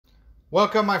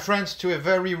Welcome my friends to a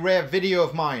very rare video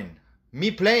of mine,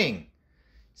 me playing.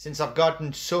 Since I've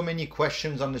gotten so many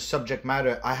questions on the subject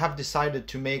matter, I have decided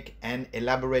to make an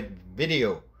elaborate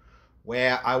video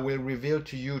where I will reveal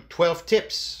to you 12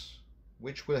 tips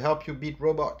which will help you beat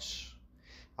robots.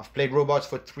 I've played robots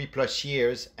for 3+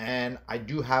 years and I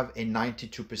do have a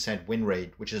 92% win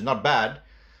rate, which is not bad.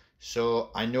 So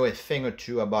I know a thing or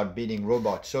two about beating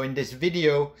robots. So in this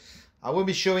video, I will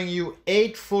be showing you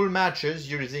 8 full matches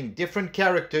using different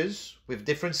characters with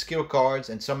different skill cards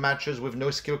and some matches with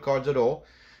no skill cards at all.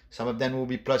 Some of them will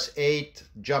be +8,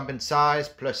 jump in size,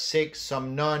 +6,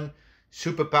 some none,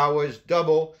 superpowers,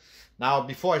 double. Now,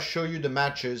 before I show you the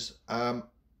matches, I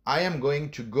am going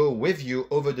to go with you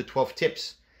over the 12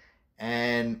 tips.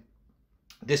 And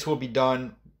this will be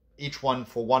done, each one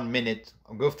for 1 minute.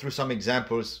 I'll go through some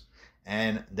examples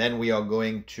and then we are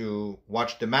going to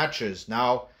watch the matches.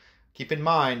 Now, keep in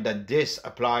mind that this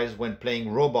applies when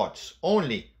playing robots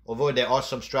only, although there are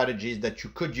some strategies that you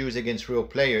could use against real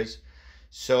players.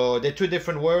 So they're two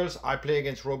different worlds. I play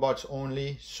against robots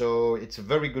only, so it's a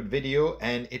very good video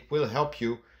and it will help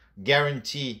you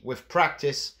guarantee with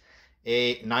practice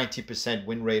a 90%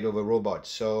 win rate over robots.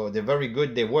 So they're very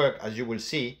good, they work, as you will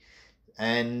see.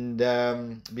 And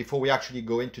before we actually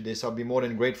go into this, I'll be more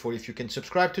than grateful if you can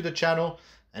subscribe to the channel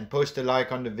and post a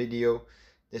like on the video.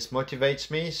 This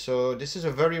motivates me. So this is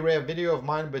a very rare video of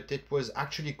mine, but it was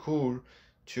actually cool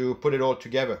to put it all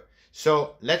together.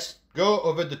 So let's go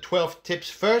over the 12 tips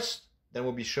first. Then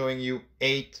we'll be showing you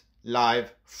 8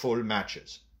 live full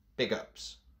matches. Big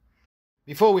ups.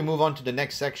 Before we move on to the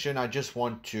next section, I just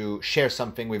want to share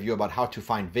something with you about how to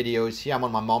find videos. Here I'm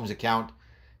on my mom's account.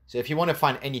 So if you want to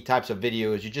find any types of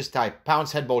videos, you just type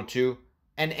Pounce Headball 2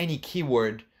 and any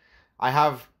keyword. I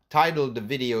have titled the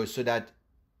videos so that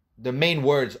the main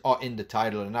words are in the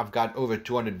title, and I've got over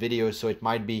 200 videos, so it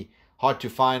might be hard to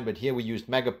find, but here we used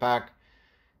Mega Pack.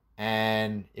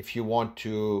 And if you want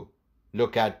to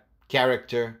look at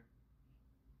character,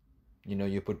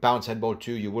 you put Pounce Headball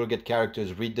 2, you will get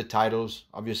characters, read the titles.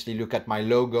 Obviously look at my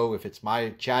logo if it's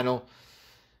my channel.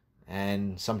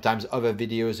 And sometimes other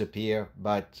videos appear,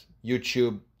 but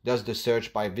YouTube does the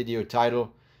search by video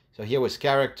title. So here was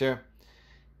character,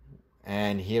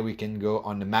 and here we can go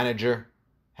on the manager,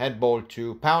 Headball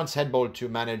 2, Pounce Headball 2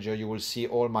 manager. You will see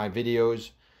all my videos.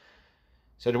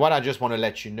 So what I just want to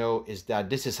let you know is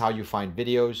that this is how you find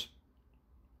videos.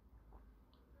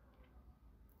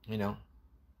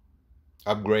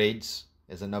 Upgrades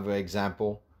is another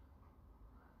example.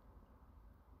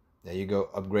 There you go,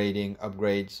 upgrading,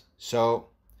 upgrades. So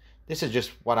this is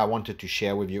just what I wanted to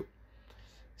share with you.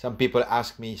 Some people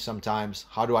ask me sometimes,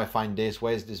 how do I find this?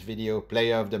 Where's this video?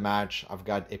 Player of the match. I've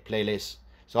got a playlist.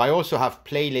 So I also have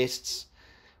playlists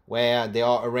where they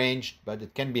are arranged, but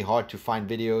it can be hard to find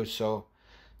videos. So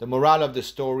the moral of the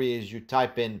story is you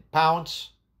type in Pounce,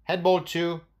 Headball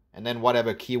 2, and then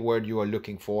whatever keyword you are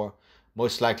looking for.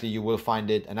 Most likely you will find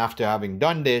it. And after having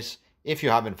done this, if you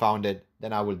haven't found it,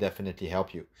 then I will definitely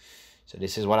help you. So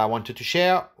this is what I wanted to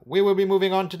share. We will be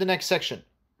moving on to the next section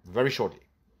very shortly.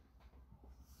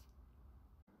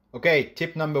 Okay,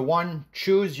 tip number 1,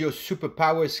 choose your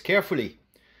superpowers carefully.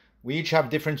 We each have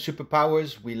different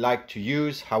superpowers we like to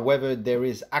use. However, there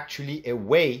is actually a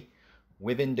way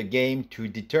within the game to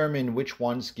determine which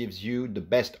ones gives you the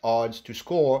best odds to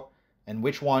score and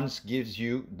which ones gives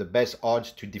you the best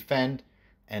odds to defend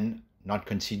and not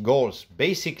concede goals.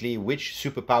 Basically, which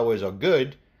superpowers are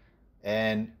good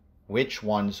and which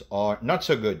ones are not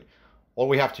so good. All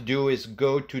we have to do is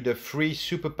go to the free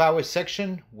superpower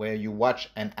section where you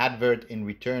watch an advert in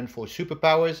return for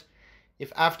superpowers.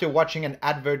 If after watching an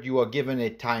advert you are given a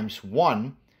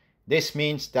 ×1, this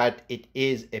means that it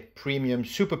is a premium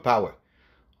superpower.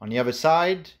 On the other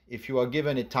side, if you are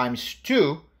given a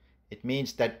 ×2, it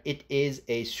means that it is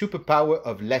a superpower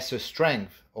of lesser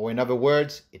strength, or in other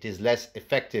words, it is less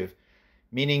effective,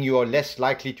 meaning you are less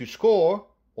likely to score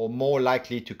or more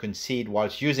likely to concede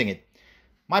whilst using it.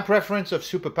 My preference of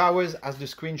superpowers, as the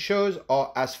screen shows,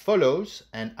 are as follows,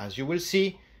 and as you will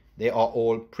see, they are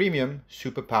all premium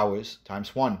superpowers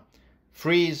 ×1.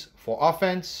 Freeze for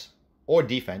offense or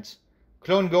defense,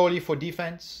 clone goalie for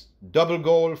defense, double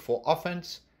goal for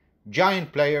offense,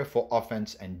 giant player for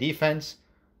offense and defense,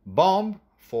 bomb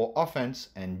for offense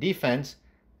and defense,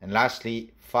 and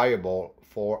lastly, fireball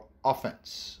for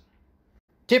offense.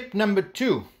 Tip number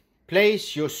 2,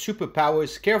 place your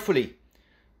superpowers carefully.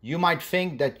 You might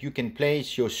think that you can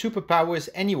place your superpowers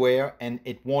anywhere and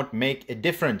it won't make a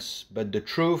difference, but the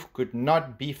truth could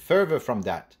not be further from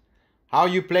that. How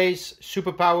you place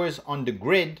superpowers on the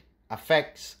grid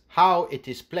affects how it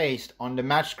is placed on the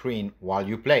match screen while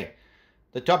you play.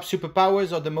 The top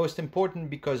superpowers are the most important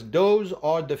because those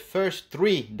are the first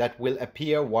three that will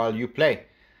appear while you play.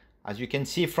 As you can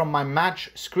see from my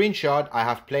match screenshot, I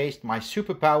have placed my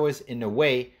superpowers in a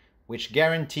way which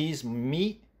guarantees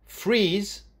me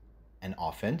freeze and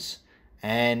offense,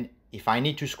 and if I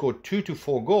need to score 2 to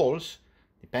 4 goals,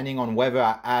 depending on whether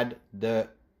I add the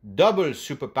double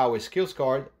superpower skills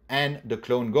card and the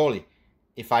clone goalie.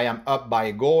 If I am up by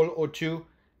a goal or two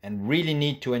and really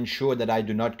need to ensure that I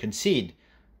do not concede.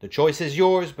 The choice is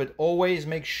yours, but always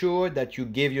make sure that you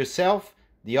give yourself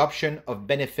the option of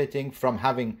benefiting from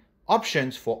having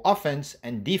options for offense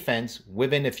and defense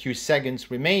within a few seconds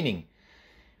remaining.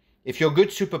 If your good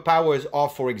superpowers are,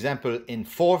 for example, in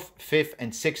 4th, 5th,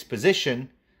 and 6th position,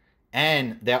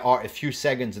 and there are a few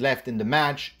seconds left in the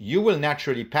match, you will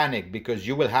naturally panic because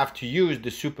you will have to use the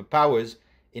superpowers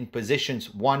in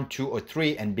positions 1, 2, or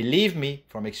 3. And believe me,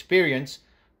 from experience,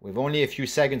 with only a few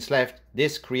seconds left,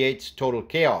 this creates total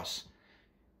chaos.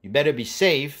 You better be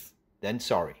safe than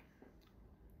sorry.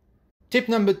 Tip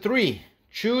number 3,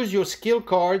 choose your skill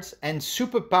cards and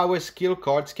superpower skill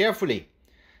cards carefully.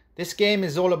 This game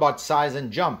is all about size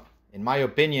and jump. In my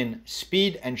opinion,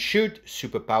 speed and shoot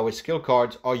superpower skill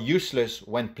cards are useless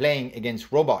when playing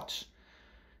against robots.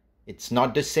 It's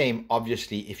not the same,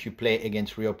 obviously, if you play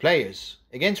against real players.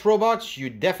 Against robots, you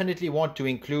definitely want to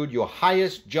include your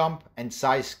highest jump and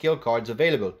size skill cards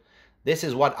available. This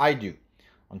is what I do.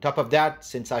 On top of that,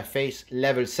 since I face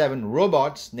level 7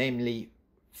 robots, namely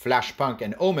Flashpunk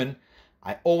and Omen,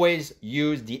 I always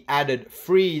use the added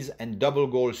freeze and double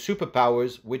goal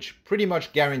superpowers, which pretty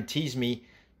much guarantees me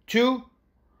 2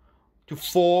 to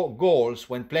 4 goals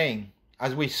when playing.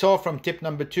 As we saw from tip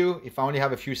number 2, if I only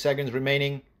have a few seconds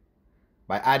remaining,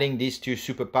 by adding these 2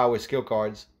 superpower skill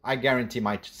cards, I guarantee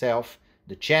myself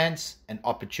the chance and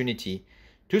opportunity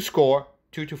to score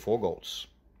 2 to 4 goals.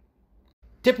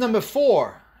 Tip number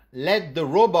 4, let the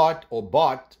robot or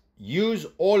bot use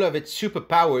all of its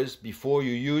superpowers before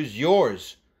you use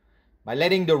yours. By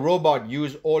letting the robot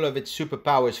use all of its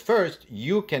superpowers first,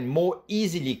 you can more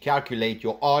easily calculate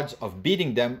your odds of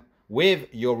beating them with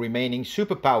your remaining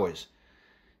superpowers.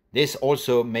 This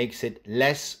also makes it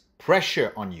less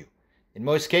pressure on you. In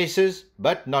most cases,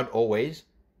 but not always,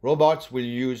 robots will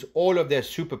use all of their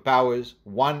superpowers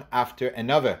one after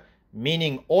another,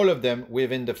 meaning all of them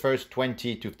within the first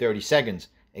 20 to 30 seconds.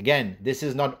 Again, this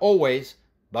is not always,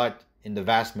 but in the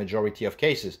vast majority of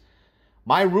cases.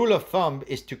 My rule of thumb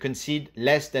is to concede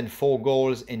less than 4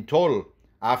 goals in total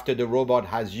after the robot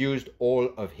has used all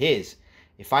of his.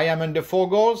 If I am under 4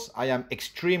 goals, I am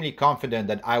extremely confident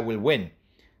that I will win.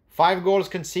 5 goals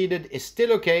conceded is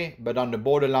still okay, but on the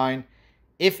borderline.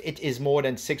 If it is more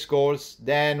than 6 goals,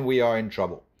 then we are in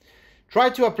trouble.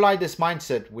 Try to apply this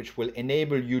mindset, which will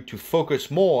enable you to focus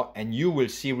more and you will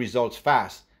see results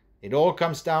fast. It all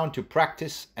comes down to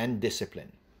practice and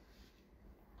discipline.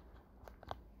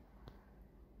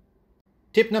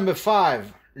 Tip number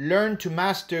 5, learn to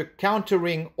master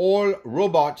countering all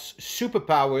robots'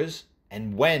 superpowers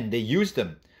and when they use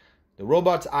them. The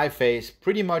robots I face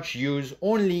pretty much use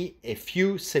only a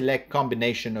few select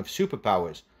combination of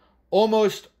superpowers,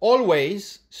 almost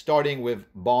always starting with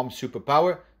bomb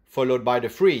superpower followed by the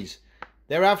freeze.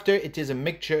 Thereafter, it is a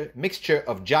mixture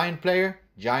of giant player,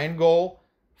 giant goal,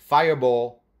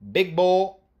 fireball, big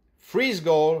ball, freeze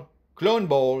goal, clone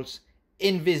balls,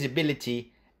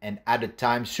 invisibility, and added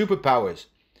time superpowers.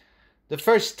 The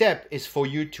first step is for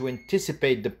you to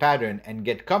anticipate the pattern and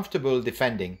get comfortable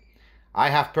defending. I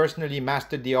have personally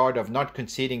mastered the art of not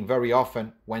conceding very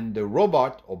often when the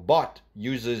robot or bot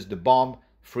uses the bomb,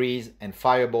 freeze, and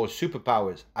fireball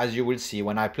superpowers, as you will see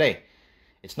when I play.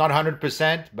 It's not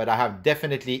 100%, but I have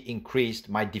definitely increased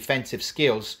my defensive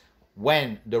skills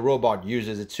when the robot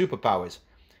uses its superpowers.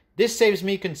 This saves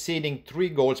me conceding 3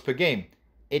 goals per game.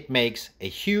 It makes a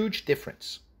huge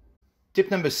difference. Tip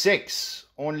number 6,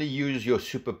 only use your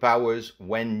superpowers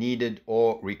when needed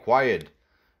or required.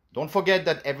 Don't forget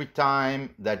that every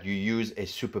time that you use a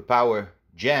superpower,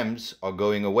 gems are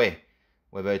going away,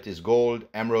 whether it is gold,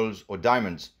 emeralds, or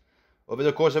diamonds. Over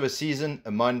the course of a season,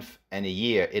 a month, and a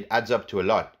year, it adds up to a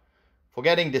lot.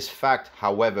 Forgetting this fact,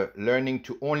 however, learning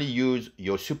to only use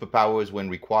your superpowers when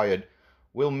required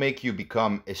will make you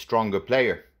become a stronger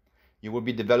player. You will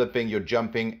be developing your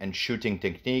jumping and shooting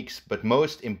techniques, but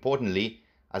most importantly,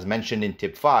 as mentioned in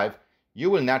tip 5, you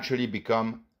will naturally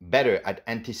become better at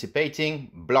anticipating,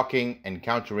 blocking, and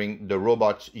countering the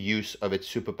robot's use of its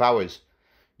superpowers.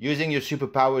 Using your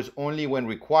superpowers only when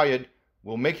required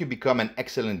will make you become an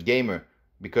excellent gamer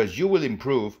because you will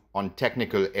improve on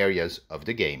technical areas of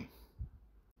the game.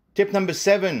 Tip number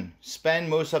 7, spend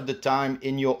most of the time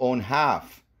in your own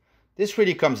half. This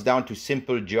really comes down to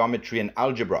simple geometry and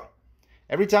algebra.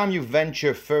 Every time you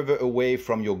venture further away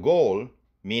from your goal,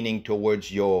 meaning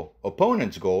towards your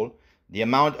opponent's goal, the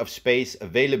amount of space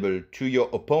available to your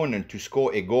opponent to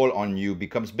score a goal on you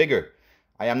becomes bigger.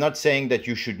 I am not saying that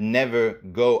you should never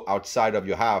go outside of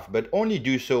your half, but only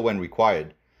do so when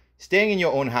required. Staying in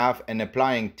your own half and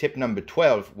applying tip number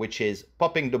 12, which is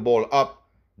popping the ball up,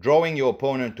 drawing your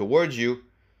opponent towards you,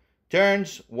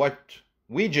 turns what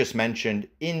we just mentioned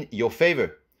in your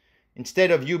favor.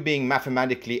 Instead of you being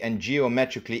mathematically and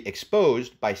geometrically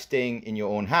exposed by staying in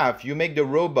your own half, you make the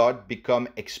robot become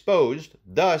exposed,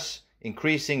 thus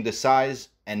increasing the size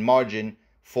and margin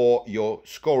for your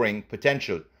scoring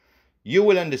potential. You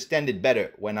will understand it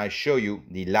better when I show you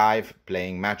the live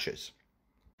playing matches.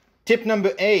 Tip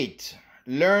number 8,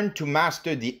 learn to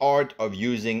master the art of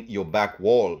using your back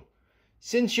wall.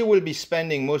 Since you will be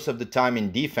spending most of the time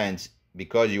in defense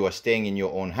because you are staying in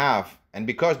your own half, and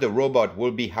because the robot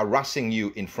will be harassing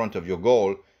you in front of your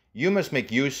goal, you must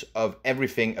make use of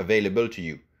everything available to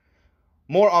you.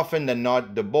 More often than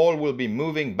not, the ball will be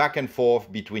moving back and forth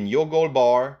between your goal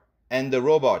bar and the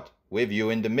robot, with you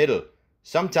in the middle,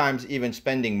 sometimes even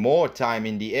spending more time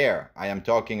in the air. I am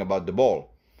talking about the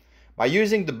ball. By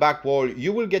using the back wall,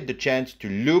 you will get the chance to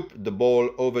loop the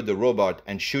ball over the robot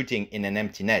and shooting in an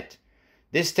empty net.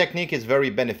 This technique is very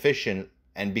beneficial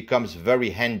and becomes very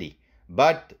handy,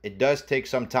 but it does take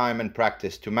some time and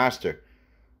practice to master.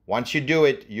 Once you do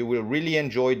it, you will really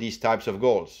enjoy these types of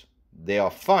goals. They are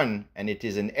fun, and it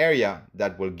is an area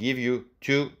that will give you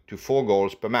 2 to 4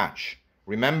 goals per match.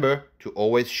 Remember to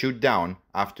always shoot down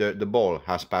after the ball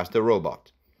has passed the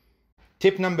robot.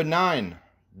 Tip number 9,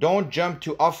 don't jump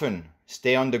too often.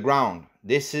 Stay on the ground.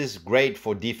 This is great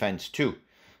for defense too.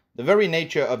 The very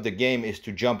nature of the game is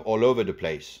to jump all over the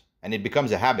place, and it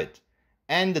becomes a habit.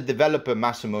 And the developer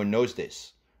Massimo knows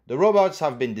this. The robots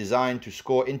have been designed to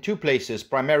score in 2 places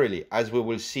primarily, as we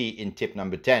will see in tip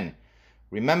number 10.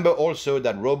 Remember also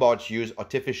that robots use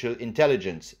artificial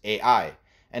intelligence, AI,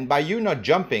 and by you not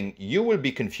jumping, you will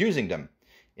be confusing them.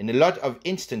 In a lot of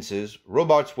instances,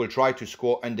 robots will try to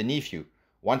score underneath you.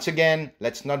 Once again,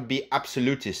 let's not be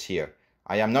absolutists here.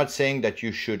 I am not saying that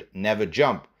you should never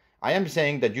jump. I am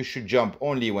saying that you should jump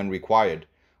only when required.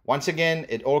 Once again,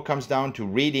 it all comes down to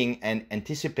reading and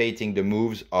anticipating the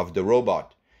moves of the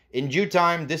robot. In due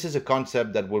time, this is a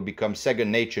concept that will become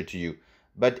second nature to you,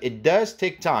 but it does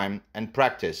take time and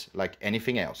practice like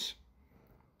anything else.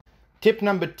 Tip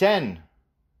number 10.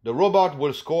 The robot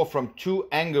will score from 2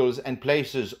 angles and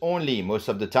places only most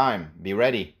of the time. Be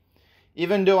ready.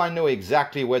 Even though I know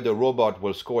exactly where the robot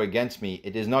will score against me,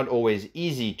 it is not always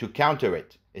easy to counter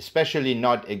it, especially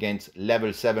not against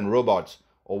level 7 robots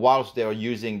or whilst they are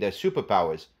using their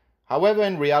superpowers. However,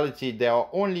 in reality, there are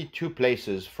only 2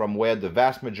 places from where the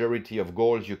vast majority of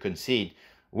goals you concede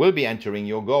will be entering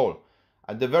your goal.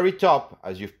 At the very top,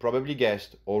 as you've probably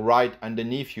guessed, or right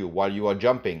underneath you while you are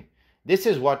jumping. This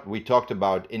is what we talked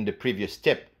about in the previous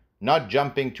tip, not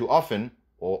jumping too often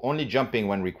or only jumping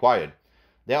when required.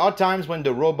 There are times when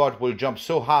the robot will jump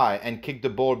so high and kick the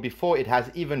ball before it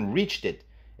has even reached it.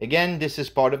 Again, this is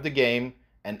part of the game,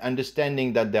 and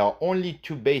understanding that there are only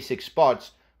 2 basic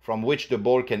spots from which the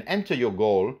ball can enter your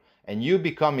goal, and you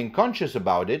becoming conscious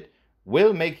about it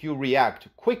will make you react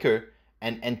quicker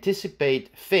and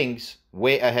anticipate things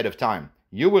way ahead of time.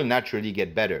 You will naturally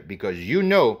get better because you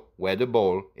know where the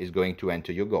ball is going to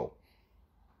enter your goal.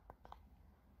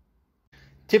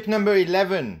 Tip number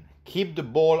 11, keep the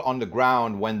ball on the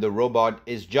ground when the robot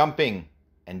is jumping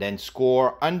and then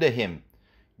score under him.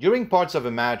 During parts of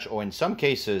a match, or in some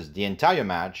cases the entire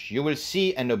match, you will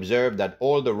see and observe that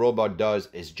all the robot does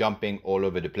is jumping all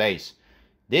over the place.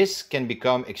 This can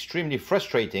become extremely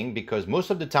frustrating because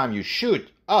most of the time you shoot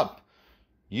up,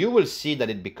 you will see that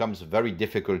it becomes very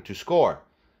difficult to score.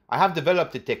 I have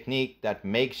developed a technique that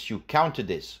makes you counter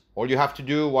this. All you have to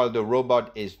do while the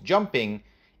robot is jumping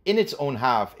in its own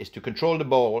half is to control the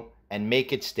ball and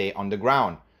make it stay on the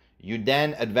ground. You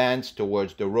then advance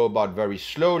towards the robot very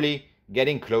slowly,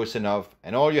 getting close enough,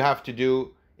 and all you have to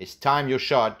do is time your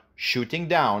shot, shooting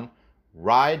down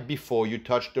right before you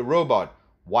touch the robot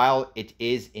while it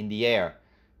is in the air.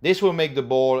 This will make the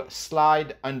ball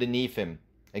slide underneath him.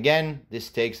 Again, this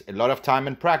takes a lot of time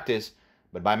and practice,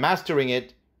 but by mastering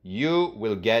it, you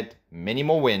will get many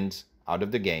more wins out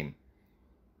of the game.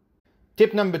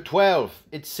 Tip number 12,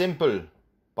 it's simple.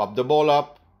 Pop the ball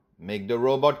up, make the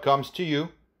robot comes to you,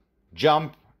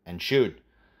 jump and shoot.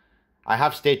 I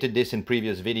have stated this in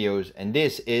previous videos, and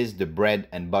this is the bread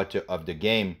and butter of the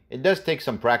game. It does take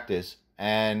some practice,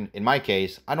 and in my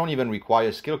case, I don't even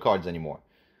require skill cards anymore.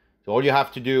 So all you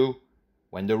have to do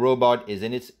when the robot is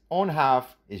in its own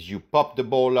half is you pop the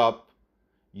ball up,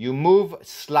 you move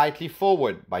slightly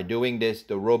forward. By doing this,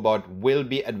 the robot will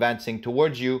be advancing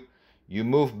towards you. You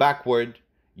move backward,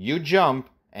 you jump,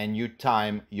 and you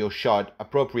time your shot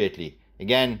appropriately.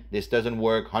 Again, this doesn't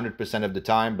work 100% of the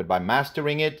time, but by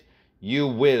mastering it, you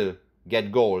will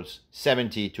get goals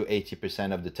 70 to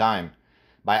 80% of the time.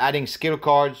 By adding skill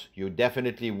cards, you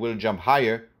definitely will jump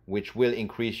higher, which will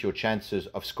increase your chances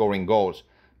of scoring goals.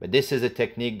 But this is a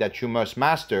technique that you must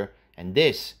master, and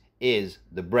this is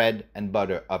the bread and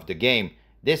butter of the game.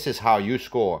 This is how you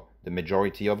score the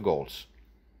majority of goals.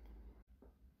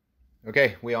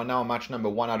 Okay, we are now match number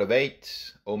 1 out of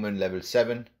 8, Omen level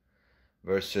 7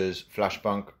 versus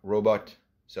Flashpunk Robot.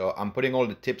 So I'm putting all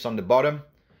the tips on the bottom.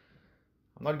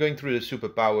 I'm not going through the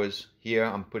superpowers here.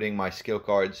 I'm putting my skill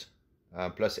cards,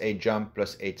 +8 jump,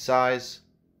 +8 size,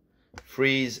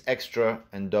 freeze extra,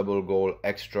 and double goal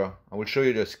extra. I will show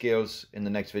you the skills in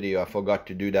the next video. I forgot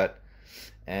to do that.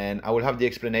 And I will have the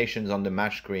explanations on the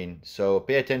match screen. So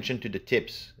pay attention to the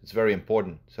tips. It's very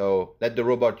important. So let the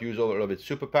robot use all of its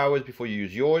superpowers before you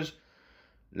use yours.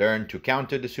 Learn to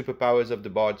counter the superpowers of the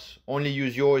bots. Only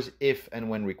use yours if and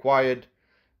when required.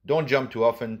 Don't jump too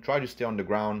often. Try to stay on the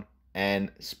ground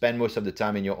and spend most of the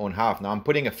time in your own half. Now I'm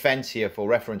putting a fence here for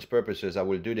reference purposes. I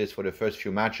will do this for the first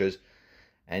few matches.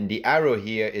 And the arrow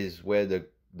here is where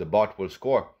the bot will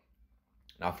score.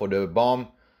 Now for the bomb,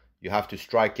 you have to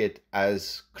strike it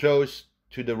as close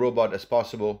to the robot as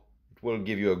possible. It will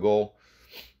give you a goal.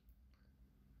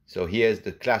 So here's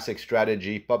the classic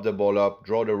strategy. Pop the ball up,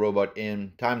 draw the robot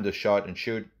in, time the shot and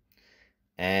shoot.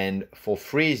 And for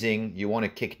freezing, you want to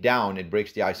kick down. It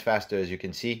breaks the ice faster, as you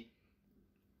can see.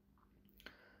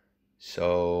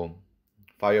 So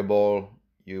fireball,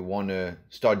 you want to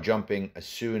start jumping as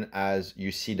soon as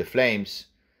you see the flames.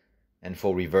 And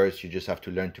for reverse, you just have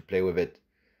to learn to play with it.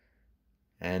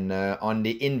 And on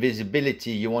the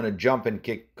invisibility, you want to jump and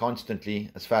kick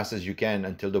constantly as fast as you can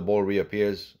until the ball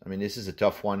reappears. I mean, this is a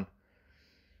tough one.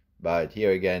 But here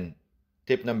again,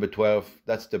 tip number 12.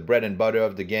 That's the bread and butter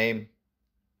of the game.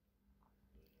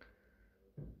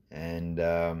 And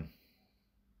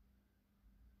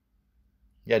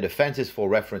yeah, the fence is for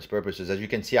reference purposes. As you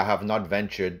can see, I have not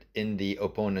ventured in the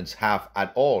opponent's half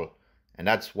at all. And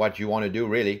that's what you want to do,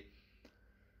 really.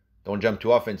 Don't jump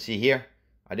too often. See here?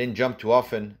 I didn't jump too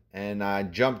often, and I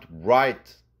jumped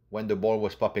right when the ball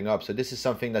was popping up. So this is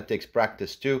something that takes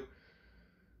practice too.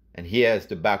 And here's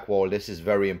the back wall. This is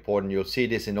very important. You'll see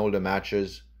this in all the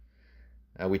matches.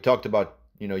 We talked about,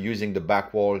 using the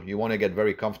back wall. You want to get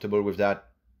very comfortable with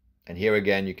that. And here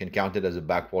again, you can count it as a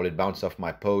back wall. It bounced off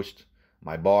my post,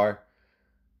 my bar.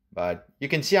 But you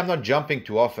can see I'm not jumping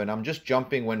too often. I'm just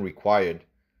jumping when required.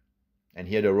 And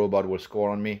here the robot will score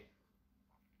on me.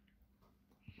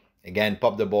 Again,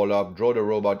 pop the ball up, draw the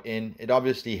robot in. It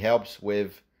obviously helps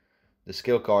with the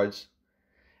skill cards.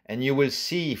 And you will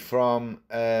see from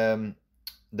the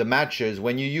matches,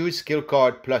 when you use skill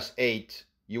card +8,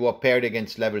 you are paired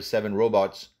against level 7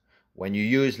 robots. When you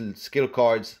use skill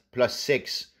cards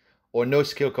 +6 or no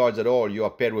skill cards at all, you are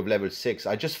paired with level 6.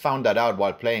 I just found that out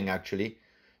while playing, actually.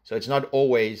 So it's not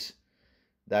always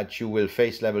that you will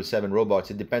face level 7 robots.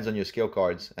 It depends on your skill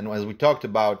cards. And as we talked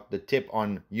about, the tip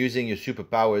on using your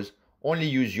superpowers, only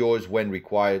use yours when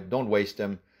required. Don't waste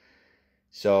them.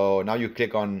 So now you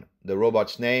click on the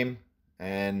robot's name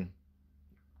and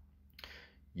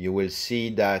you will see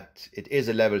that it is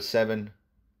a level 7.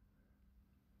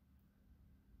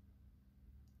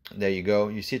 There you go.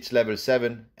 You see it's level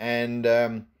 7.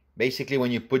 And basically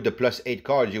when you put the +8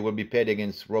 cards, you will be paired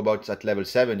against robots at level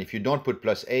 7. If you don't put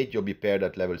 +8, you'll be paired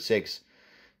at level 6.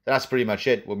 That's pretty much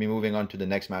it. We'll be moving on to the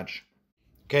next match.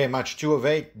 Okay, match 2 of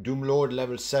 8. Doomlord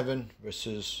level 7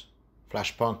 versus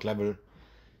Flashpunk level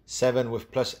 7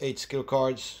 with +8 skill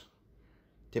cards.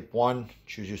 Tip 1,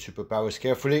 choose your superpowers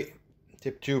carefully.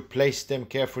 Tip 2, place them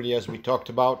carefully as we talked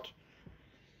about.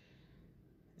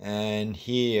 And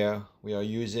here we are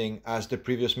using, as the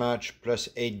previous match,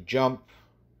 +8 jump,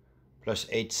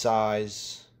 +8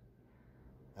 size,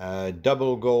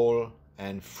 double goal,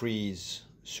 and freeze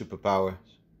superpower.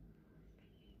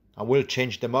 I will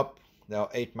change them up. There are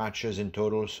 8 matches in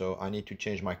total, so I need to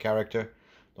change my character.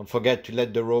 Don't forget to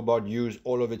let the robot use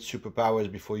all of its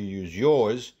superpowers before you use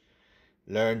yours.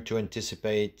 Learn to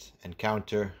anticipate and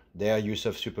counter their use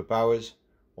of superpowers.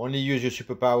 Only use your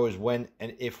superpowers when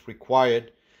and if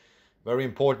required. Very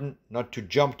important not to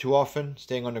jump too often,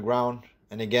 staying on the ground.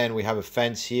 And again, we have a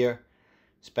fence here.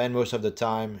 Spend most of the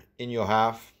time in your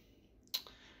half.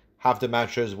 Half the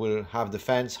matches will have the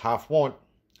fence, half won't.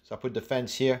 So I put the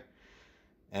fence here.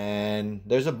 And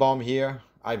there's a bomb here.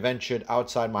 I ventured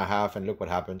outside my half and look what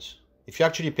happens. if you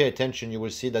actually pay attention, you will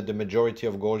see that the majority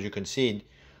of goals you concede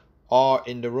are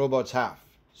in the robot's half.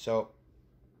 So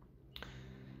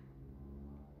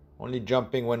only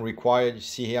jumping when required. You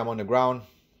see here I'm on the ground,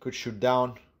 could shoot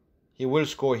down. He will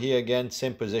score here again,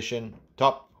 same position,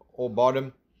 top or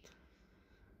bottom.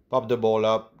 Pop the ball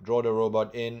up, draw the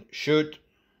robot in, shoot.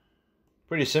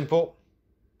 Pretty simple.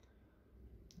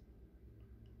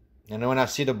 And when I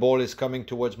see the ball is coming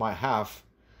towards my half,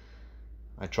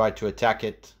 I try to attack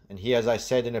it. And here, as I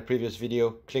said in a previous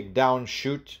video, click down,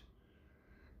 shoot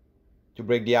to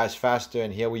break the ice faster.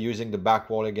 And here we're using the back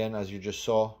wall again, as you just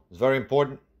saw. It's very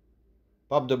important.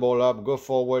 Pop the ball up, go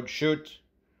forward, shoot.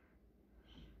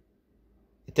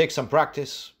 It takes some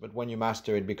practice, but when you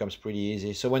master it, it becomes pretty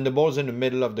easy. So when the ball's in the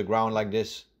middle of the ground like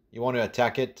this, you want to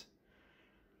attack it.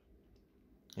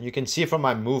 And you can see from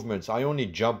my movements, I only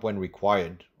jump when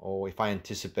required, or if I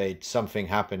anticipate something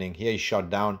happening. Here he shot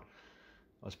down.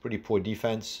 That's pretty poor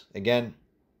defense. Again,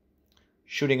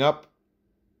 shooting up,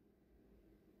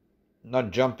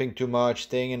 not jumping too much,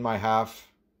 staying in my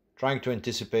half, trying to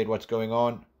anticipate what's going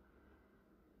on.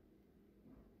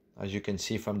 As you can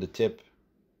see from the tip,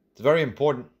 it's very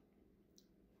important.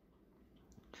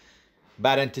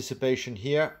 Bad anticipation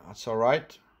here, that's all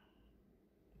right.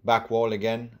 Back wall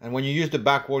again. And when you use the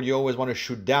back wall, you always want to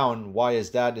shoot down. Why is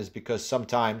that? Is because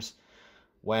sometimes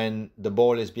when the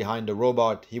ball is behind the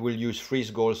robot, he will use freeze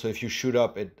goal. So if you shoot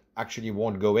up, it actually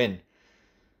won't go in.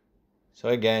 So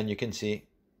again, you can see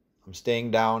I'm staying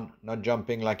down, not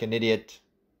jumping like an idiot,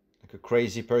 like a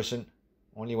crazy person,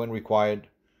 only when required.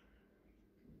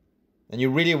 And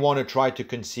you really want to try to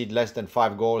concede less than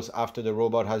 5 goals after the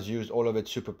robot has used all of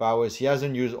its superpowers. He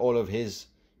hasn't used all of his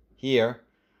here,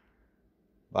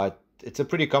 but it's a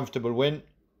pretty comfortable win.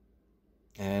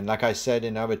 And like I said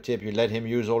in another tip, you let him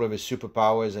use all of his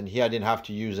superpowers, and here I didn't have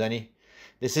to use any.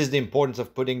 This is the importance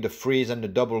of putting the freeze and the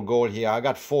double goal here. I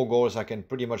got 4 goals. I can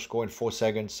pretty much score in 4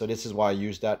 seconds. So this is why I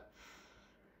used that.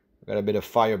 I got a bit of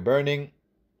fire burning.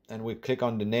 And we click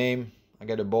on the name. I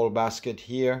get a ball basket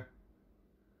here.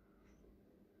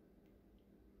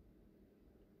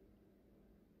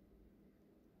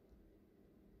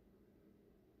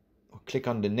 I'll click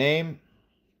on the name.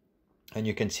 And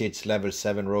you can see it's level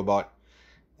 7 robot.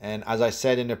 And as I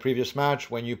said in the previous match,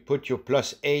 when you put your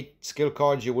 +8 skill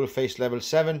cards, you will face level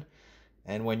 7.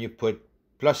 And when you put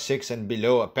 +6 and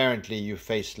below, apparently you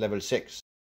face level 6.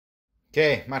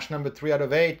 Okay, match number 3 out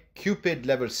of 8. Cupid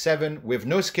level 7 with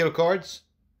no skill cards.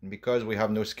 And because we have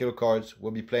no skill cards,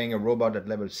 we'll be playing a robot at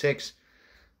level 6.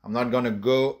 I'm not going to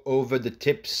go over the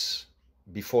tips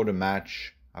before the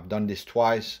match. I've done this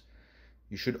twice.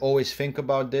 You should always think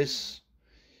about this.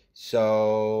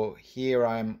 So here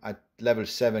I'm at level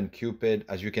 7 Cupid.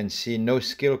 As you can see, no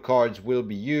skill cards will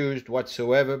be used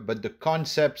whatsoever, but the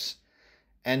concepts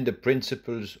and the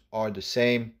principles are the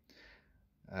same.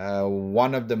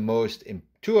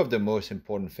 Two of the most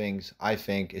important things, I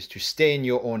think, is to stay in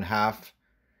your own half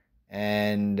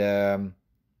and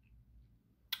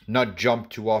not jump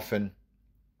too often.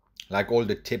 Like all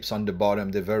the tips on the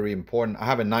bottom, they're very important. I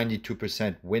have a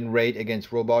 92% win rate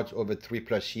against robots over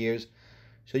 3+ years.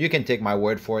 So you can take my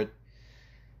word for it.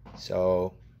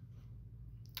 So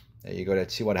there you go.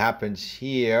 Let's see what happens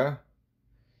here.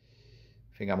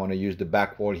 I think I'm going to use the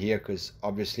back wall here because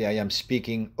obviously I am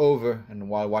speaking over and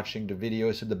while watching the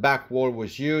video. So the back wall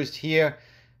was used here.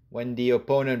 When the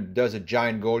opponent does a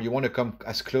giant goal, you want to come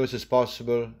as close as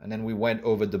possible. And then we went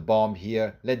over the bomb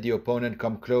here. Let the opponent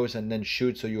come close and then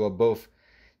shoot. So you are both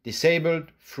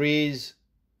disabled. Freeze.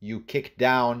 You kick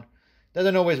down.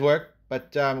 Doesn't always work.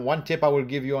 But one tip I will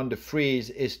give you on the freeze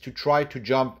is to try to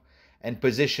jump and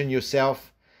position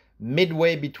yourself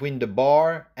midway between the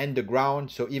bar and the ground.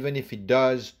 So even if it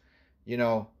does, you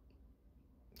know,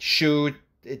 shoot,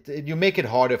 you make it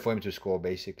harder for him to score,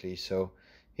 basically. So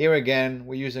here again,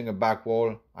 we're using a back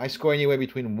wall. I score anywhere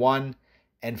between 1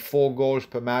 and 4 goals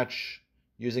per match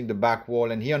using the back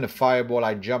wall. And here on the fireball,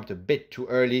 I jumped a bit too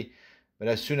early. But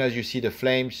as soon as you see the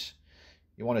flames,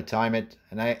 you want to time it.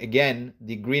 And again,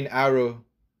 the green arrow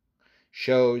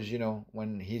shows, you know,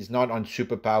 when he's not on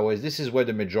superpowers, this is where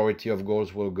the majority of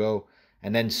goals will go.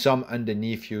 And then some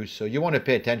underneath you. So you want to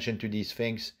pay attention to these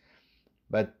things.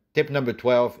 But tip number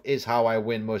 12 is how I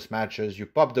win most matches. You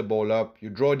pop the ball up, you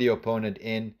draw the opponent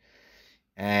in,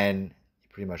 and you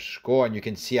pretty much score. And you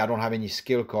can see I don't have any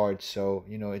skill cards. So,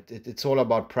 you know, it's all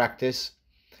about practice.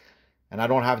 And I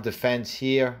don't have defense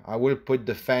here. I will put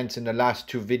defense in the last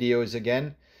 2 videos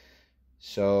again.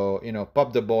 So, you know,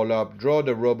 pop the ball up, draw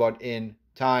the robot in,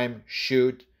 time,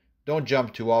 shoot. Don't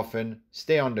jump too often.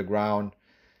 Stay on the ground.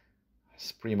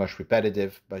 It's pretty much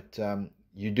repetitive. But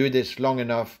you do this long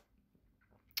enough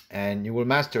and you will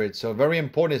master it. So very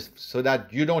important so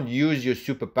that you don't use your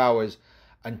superpowers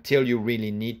until you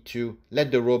really need to. Let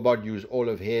the robot use all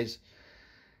of his.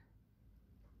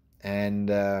 And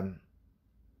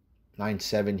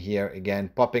 9-7 here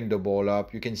again, popping the ball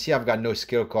up. You can see I've got no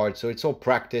skill card, so it's all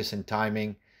practice and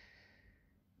timing.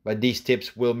 But these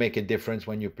tips will make a difference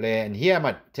when you play. And here I'm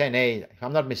at 10-8. If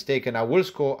I'm not mistaken, I will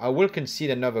score. I will concede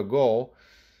another goal.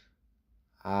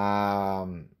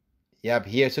 Yep,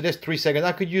 here. So there's 3 seconds.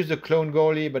 I could use the clone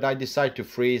goalie, but I decide to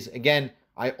freeze. Again,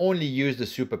 I only use the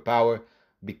superpower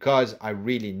because I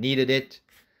really needed it.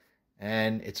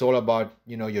 And it's all about,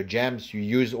 you know, your gems. You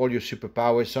use all your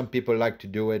superpowers. Some people like to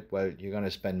do it. Well, you're going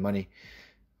to spend money.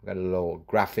 I've got a little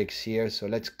graphics here. So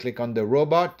let's click on the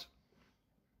robot.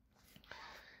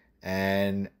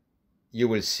 And you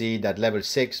will see that level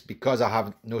 6, because I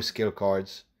have no skill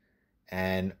cards.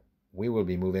 And we will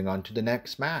be moving on to the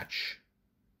next match.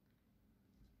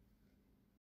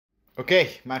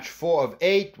 Okay, match 4 of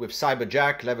 8 with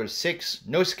Cyberjack, level 6.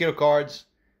 No skill cards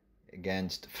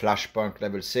against Flashpunk,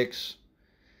 level 6.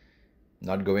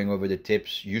 Not going over the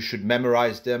tips. You should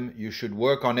memorize them. You should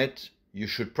work on it. You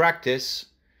should practice.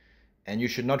 And you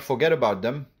should not forget about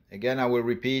them. Again, I will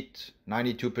repeat,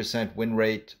 92% win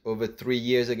rate over 3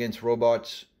 years against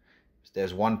robots. If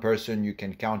there's one person you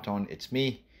can count on, it's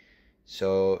me.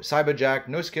 So, Cyberjack,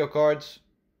 no skill cards.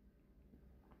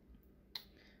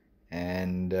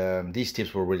 And these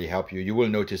tips will really help you. You will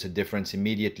notice a difference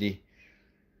immediately.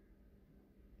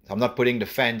 I'm not putting the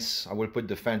fence. I will put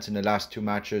the fence in the last 2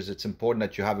 matches. It's important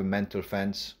that you have a mental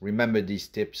fence. Remember these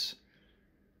tips.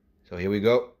 So here we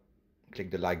go.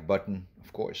 Click the like button,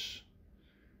 of course.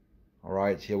 All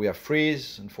right, here we have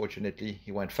freeze. Unfortunately,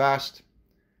 he went fast.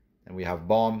 And we have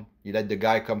bomb. You let the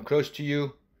guy come close to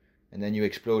you, and then you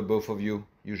explode both of you.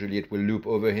 Usually it will loop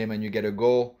over him and you get a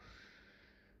goal.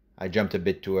 I jumped a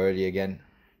bit too early again.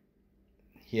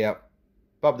 Here,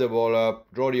 pop the ball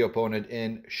up, draw the opponent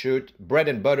in, shoot. Bread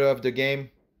and butter of the game.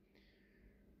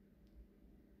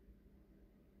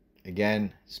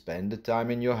 Again, spend the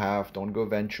time in your half. Don't go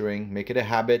venturing. Make it a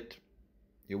habit.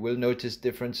 You will notice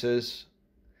differences.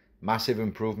 Massive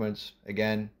improvements.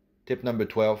 Again, tip number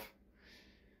 12.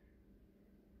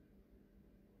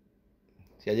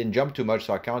 See, I didn't jump too much,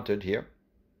 so I counted here.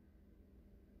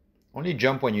 Only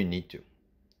jump when you need to.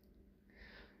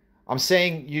 I'm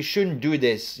saying you shouldn't do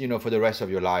this, you know, for the rest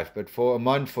of your life, but for a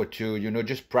month or 2, you know,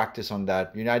 just practice on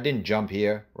that. You know, I didn't jump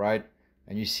here, right?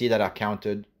 And you see that I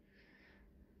counted.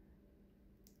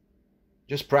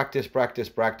 Just practice, practice,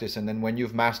 practice, and then when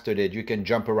you've mastered it, you can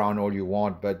jump around all you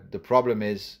want. But the problem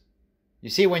is, you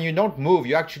see, when you don't move,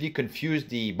 you actually confuse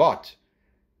the bot.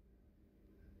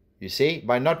 You see,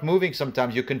 by not moving,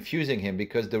 sometimes you're confusing him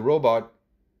because the robot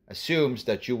assumes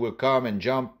that you will come and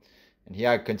jump. And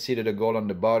here I conceded a goal on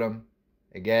the bottom.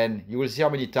 Again, you will see how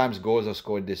many times goals are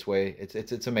scored this way.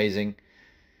 It's amazing.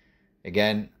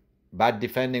 Again, bad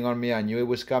defending on me. I knew it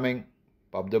was coming.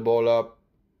 Pop the ball up.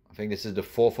 I think this is the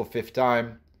 4th or 5th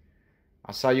time.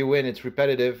 I saw you win. It's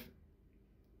repetitive.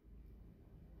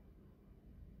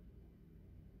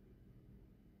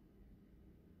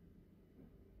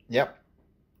 Yep.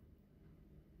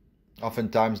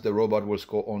 Oftentimes the robot will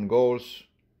score own goals.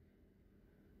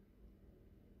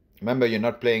 Remember, you're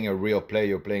not playing a real player,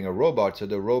 you're playing a robot. So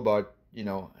the robot, you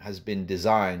know, has been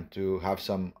designed to have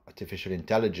some artificial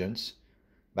intelligence.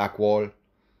 Back wall.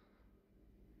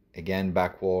 Again,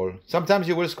 back wall. Sometimes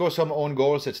you will score some own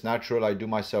goals. It's natural. I do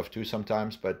myself too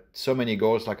sometimes. But so many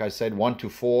goals, like I said, 1 to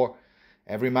 4.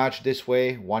 Every match this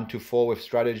way, 1 to 4 with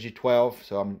strategy 12.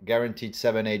 So I'm guaranteed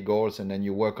 7-8 goals. And then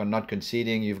you work on not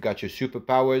conceding. You've got your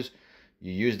superpowers.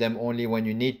 You use them only when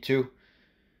you need to.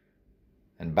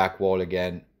 And back wall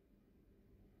again.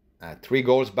 3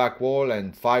 goals back wall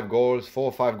and 4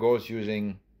 or 5 goals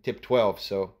using tip 12.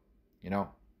 So, you know,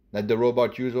 let the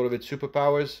robot use all of its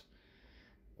superpowers.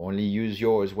 Only use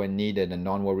yours when needed and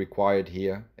none were required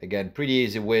here. Again, pretty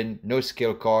easy win. No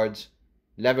skill cards.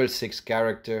 Level 6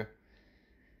 character.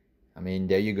 I mean,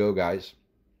 there you go, guys.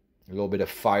 A little bit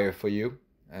of fire for you.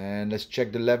 And let's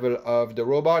check the level of the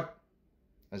robot.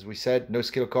 As we said, no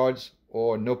skill cards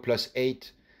or no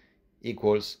 +8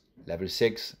 equals level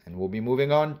 6, and we'll be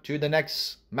moving on to the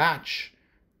next match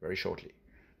very shortly.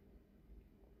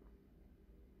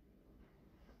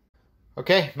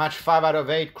 Okay, match 5 out of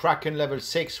 8, Kraken level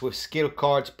 6 with skill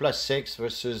cards +6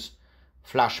 versus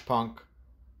Flashpunk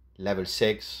level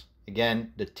 6.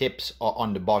 Again, the tips are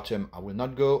on the bottom. I will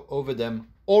not go over them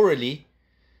orally.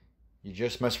 You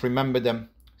just must remember them.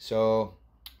 So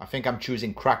I think I'm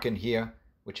choosing Kraken here,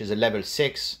 which is a level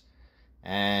 6,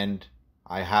 and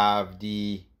I have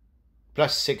the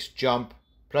 +6 jump,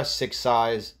 +6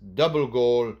 size, double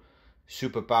goal,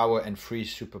 superpower, and free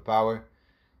superpower.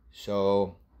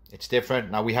 So it's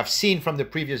different. Now we have seen from the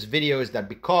previous videos that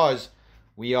because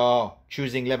we are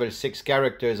choosing level 6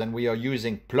 characters and we are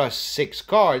using +6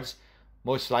 cards,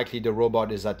 most likely the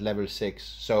robot is at level 6.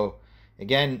 So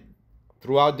again,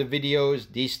 throughout the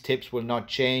videos, these tips will not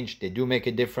change. They do make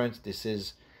a difference. This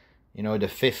is, you know, the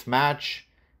 5th match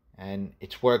and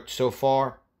it's worked so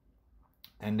far.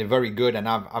 And they're very good. And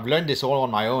I've learned this all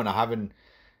on my own. I haven't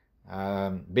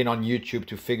been on YouTube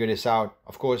to figure this out.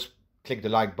 Of course, click the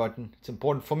like button. It's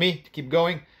important for me to keep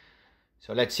going.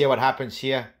 So let's see what happens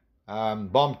here.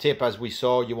 Bomb tip, as we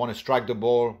saw, you want to strike the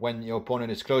ball when your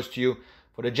opponent is close to you.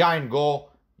 For the giant goal,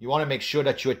 you want to make sure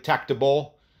that you attack the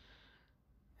ball.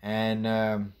 And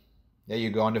there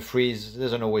you go. On the freeze, it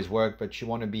doesn't always work, but you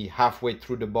want to be halfway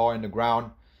through the bar in the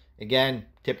ground. Again,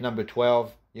 tip number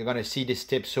 12. You're going to see this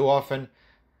tip so often.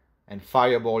 And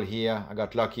fireball here, I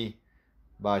got lucky.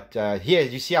 But here,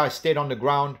 you see how I stayed on the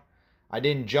ground. I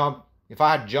didn't jump. If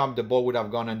I had jumped, the ball would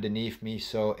have gone underneath me.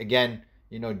 So again,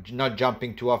 you know, not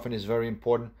jumping too often is very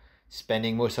important.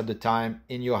 Spending most of the time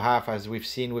in your half, as we've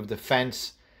seen with the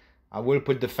fence. I will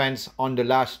put the fence on the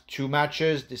last 2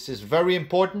 matches. This is very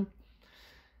important.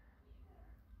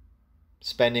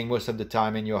 Spending most of the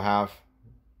time in your half.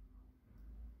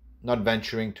 Not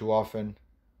venturing too often.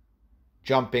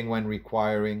 Jumping when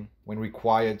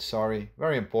required, sorry.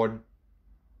 Very important.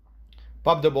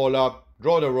 Pop the ball up,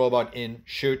 draw the robot in,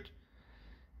 shoot.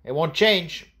 It won't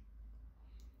change.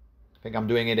 I think I'm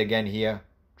doing it again here.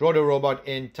 Draw the robot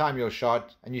in, time your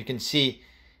shot, and you can see,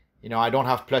 you know, I don't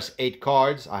have +8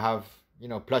 cards. I have, you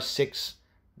know, +6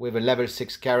 with a level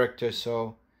 6 character,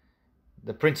 so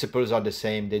the principles are the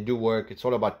same. They do work. It's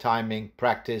all about timing,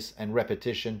 practice, and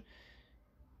repetition.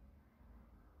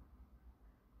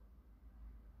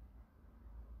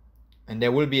 And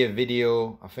there will be a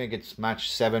video, I think it's match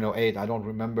 7 or 8, I don't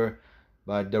remember.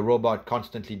 But the robot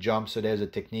constantly jumps, so there's a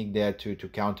technique there to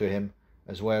counter him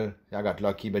as well. I got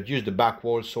lucky, but use the back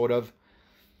wall, sort of.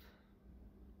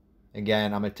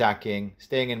 Again, I'm attacking,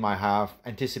 staying in my half,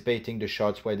 anticipating the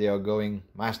shots where they are going.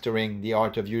 Mastering the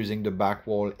art of using the back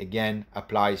wall, again,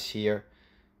 applies here.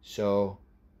 So,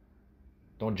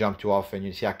 don't jump too often.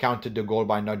 You see, I counted the goal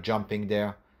by not jumping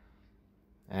there.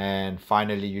 And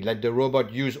finally, you let the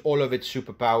robot use all of its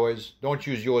superpowers. Don't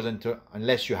use yours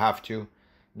unless you have to.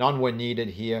 None were needed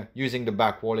here. Using the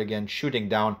back wall again, shooting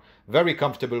down. Very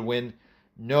comfortable win.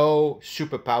 No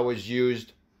superpowers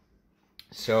used.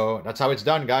 So that's how it's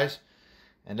done, guys.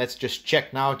 And let's just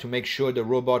check now to make sure the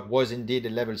robot was indeed a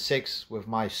level 6 with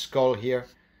my skull here.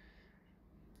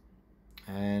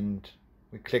 And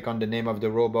we click on the name of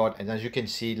the robot. And as you can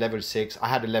see, level 6. I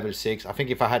had a level 6. I think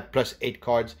if I had +8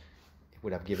 cards,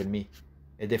 would have given me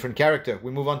a different character. We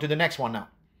move on to the next one now.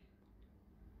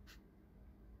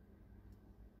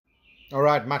 All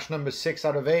right, match number 6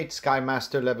 out of 8. Sky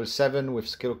Master level 7 with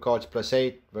skill cards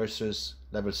 +8 versus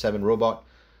level 7 robot.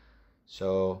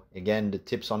 So again, the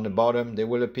tips on the bottom, they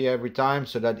will appear every time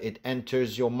so that it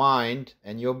enters your mind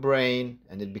and your brain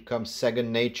and it becomes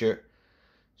second nature.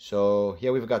 So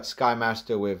here we've got Sky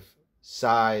Master with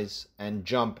size and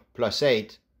jump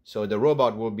 +8. So the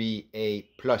robot will be a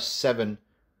 +7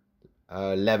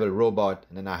 level robot.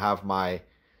 And then I have my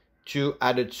 2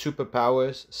 added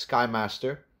superpowers, Sky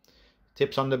Master.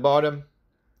 Tips on the bottom.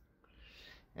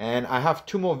 And I have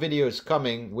 2 more videos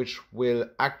coming which will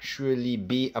actually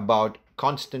be about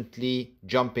constantly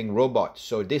jumping robots.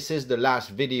 So this is the last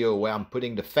video where I'm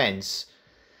putting the fence,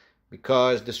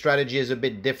 because the strategy is a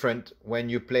bit different. When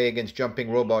you play against jumping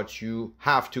robots, you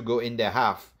have to go in their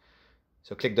half.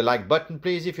 So click the like button,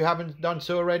 please, if you haven't done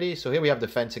so already. So here we have the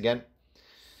fence again.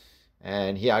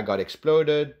 And here I got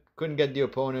exploded. Couldn't get the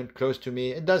opponent close to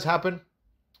me. It does happen.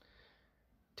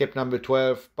 Tip number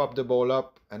 12, pop the ball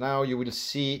up. And now you will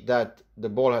see that the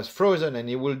ball has frozen, and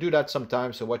it will do that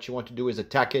sometimes. So what you want to do is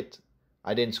attack it.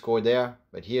 I didn't score there,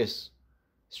 but here's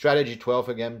strategy 12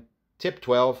 again. Tip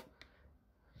 12.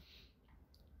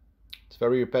 It's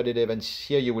very repetitive. And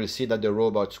here you will see that the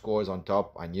robot scores on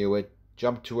top. I knew it.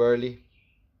 Jump too early.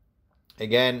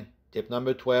 Again, tip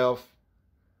number 12.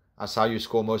 That's how you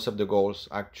score most of the goals,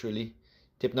 actually.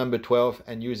 Tip number 12,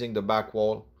 and using the back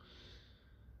wall.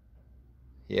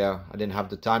 Yeah, I didn't have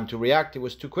the time to react. It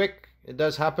was too quick. It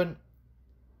does happen.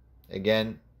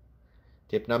 Again,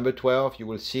 tip number 12. You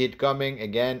will see it coming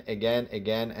again, again,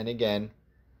 again, and again.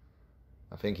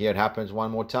 I think here it happens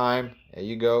one more time. There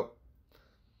you go.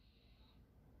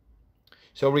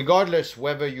 So regardless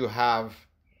whether you have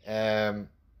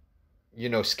you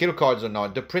know, skill cards or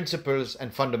not, the principles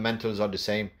and fundamentals are the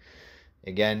same.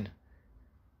 Again,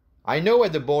 I know where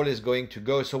the ball is going to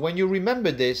go. So when you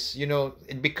remember this, you know,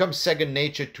 it becomes second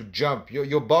nature to jump.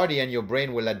 Your body and your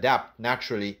brain will adapt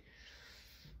naturally.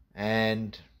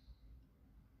 And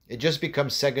it just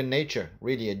becomes second nature.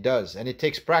 Really, it does. And it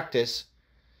takes practice.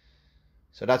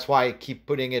 So that's why I keep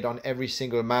putting it on every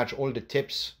single match, all the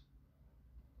tips.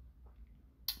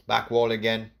 Back wall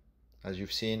again, as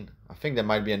you've seen. I think there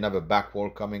might be another back wall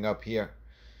coming up here.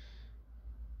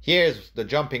 Here's the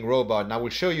jumping robot, and I will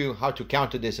show you how to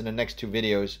counter this in the next two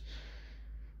videos.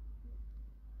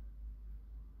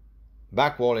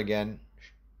 Back wall again.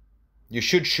 You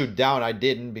should shoot down. I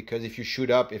didn't, because if you shoot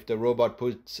up, if the robot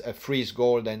puts a freeze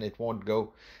goal, then it won't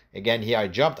go. Again, here I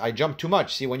jumped too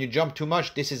much. See, when you jump too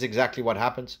much, this is exactly what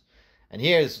happens. And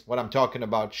here's what I'm talking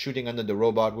about, shooting under the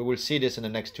robot. We will see this in the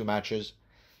next two matches.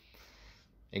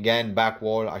 Again, back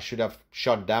wall. I should have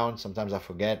shot down. Sometimes I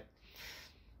forget.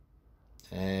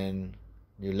 And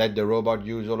you let the robot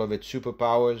use all of its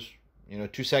superpowers. You know,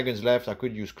 2 seconds left. I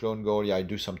could use clone goal. Yeah, I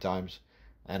do sometimes.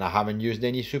 And I haven't used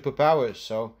any superpowers.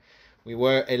 So we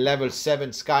were a level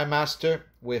 7 Sky Master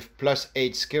with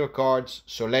 +8 skill cards.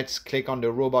 So let's click on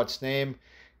the robot's name.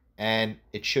 And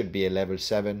it should be a level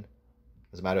 7.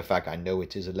 As a matter of fact, I know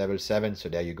it is a level 7. So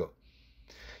there you go.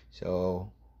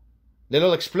 So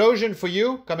little explosion for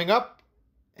you coming up.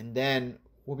 And then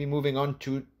we'll be moving on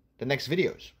to the next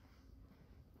videos.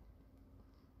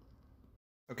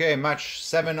 Okay, match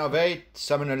 7 of 8,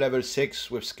 summoner level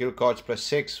 6 with skill cards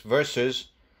 +6 versus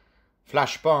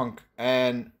Flashpunk,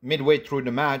 and midway through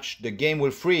the match, the game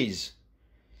will freeze.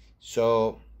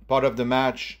 So part of the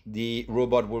match, the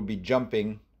robot will be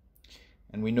jumping,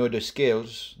 and we know the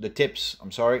skills, the tips,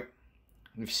 I'm sorry.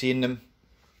 We've seen them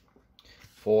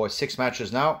for 6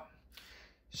 matches now.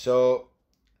 So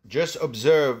just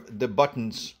observe the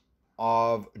buttons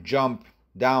of jump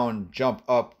down, jump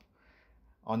up.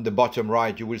 On the bottom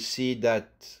right, you will see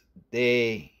that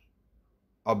they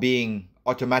are being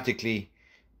automatically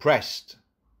pressed.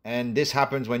 And this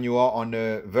happens when you are on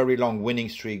a very long winning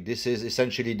streak. This is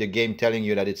essentially the game telling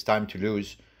you that it's time to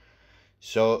lose.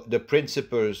 So the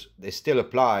principles, they still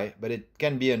apply, but it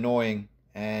can be annoying.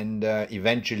 And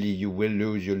eventually you will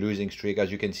lose your losing streak.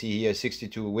 As you can see here,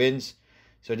 62 wins.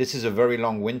 So this is a very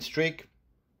long win streak.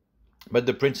 But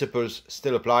the principles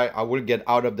still apply. I will get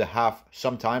out of the half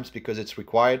sometimes because it's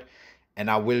required, and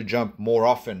I will jump more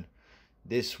often.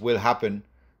 This will happen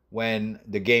when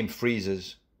the game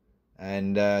freezes,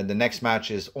 and the next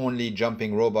match is only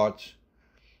jumping robots.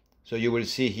 So you will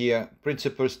see here,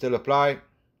 principles still apply.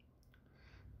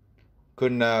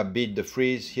 Couldn't beat the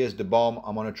freeze. Here's the bomb.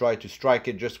 I'm going to try to strike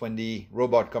it just when the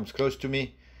robot comes close to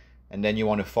me, and then you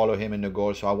want to follow him in the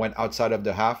goal. So I went outside of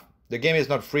the half. The game is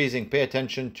not freezing. Pay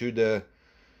attention to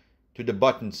the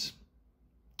buttons.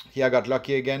 Here I got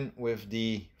lucky again with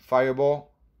the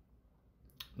fireball.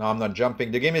 Now I'm not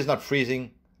jumping. The game is not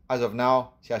freezing as of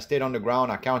now. See, I stayed on the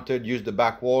ground. I countered, used the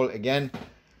back wall again.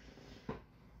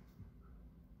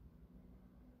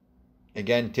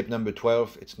 Again, tip number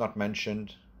 12. It's not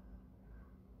mentioned.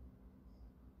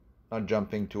 Not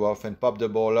jumping too often. Pop the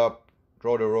ball up.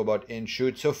 Draw the robot in.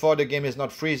 Shoot. So far the game is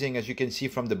not freezing, as you can see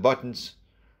from the buttons.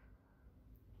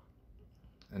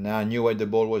 And now I knew where the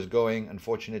ball was going,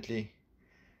 unfortunately.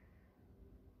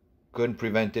 Couldn't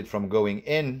prevent it from going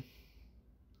in.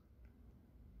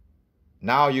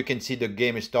 Now you can see the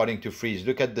game is starting to freeze.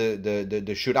 Look at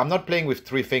the shoot. I'm not playing with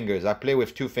 3 fingers. I play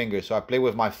with 2 fingers. So I play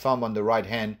with my thumb on the right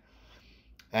hand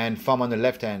and thumb on the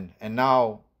left hand. And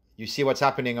now you see what's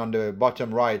happening on the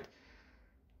bottom right.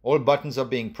 All buttons are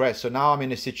being pressed. So now I'm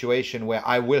in a situation where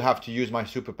I will have to use my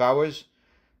superpowers.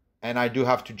 And I do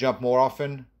have to jump more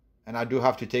often. And I do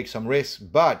have to take some risks,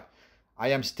 but I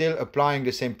am still applying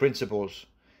the same principles.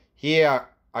 Here,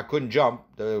 I couldn't jump.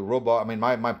 The robot, I mean,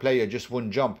 my player just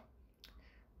wouldn't jump.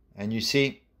 And you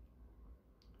see,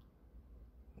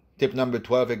 tip number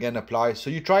 12 again applies. So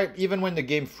you try it even when the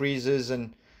game freezes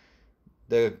and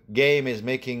the game is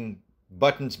making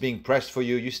buttons being pressed for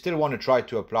you. You still want to try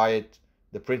to apply it.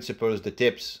 The principles, the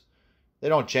tips, they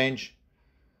don't change.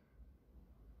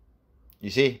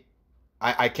 You see?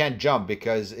 I can't jump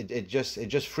because it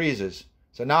just freezes.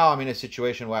 So now I'm in a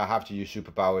situation where I have to use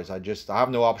superpowers. I have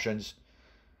no options.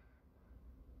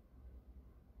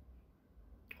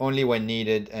 Only when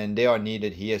needed, and they are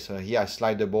needed here. So here I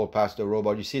slide the ball past the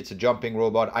robot. You see it's a jumping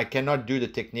robot. I cannot do the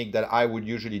technique that I would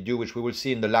usually do, which we will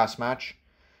see in the last match.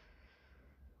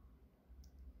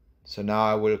 So now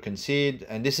I will concede.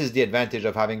 And this is the advantage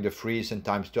of having the freeze in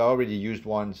 ×2. I already used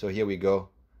one, so here we go.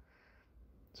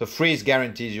 So freeze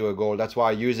guarantees you a goal. That's why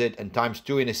I use it. And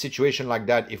 ×2 in a situation like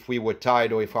that, if we were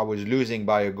tied or if I was losing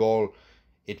by a goal,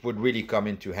 it would really come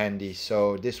into handy.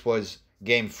 So this was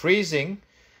game freezing.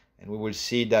 and we will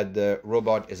see that the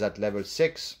robot is at level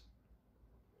 6.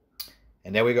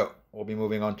 And there we go. We'll be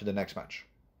moving on to the next match.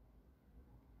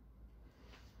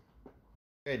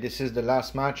 Okay, this is the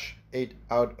last match. 8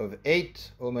 out of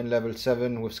 8. Omen level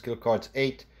 7 with skill cards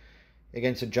 8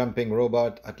 against a jumping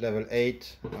robot at level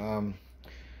 8.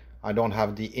 I don't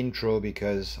have the intro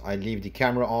because I leave the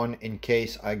camera on in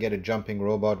case I get a jumping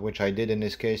robot, which I did in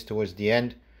this case towards the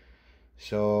end.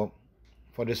 So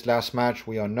for this last match,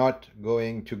 we are not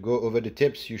going to go over the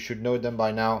tips. You should know them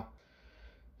by now.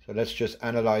 So let's just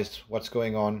analyze what's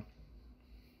going on.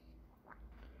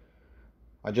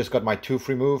 I just got my tooth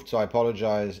removed, so I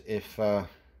apologize if I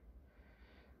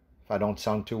don't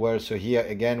sound too well. So here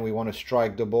again, we want to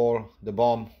strike the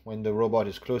bomb when the robot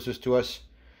is closest to us.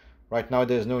 Right now,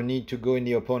 there's no need to go in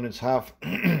the opponent's half.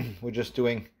 We're just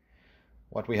doing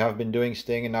what we have been doing,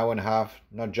 staying in our own half,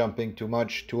 not jumping too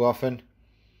much, too often.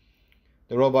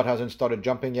 The robot hasn't started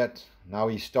jumping yet. Now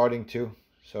he's starting to.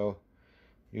 So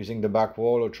using the back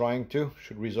wall or trying to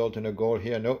should result in a goal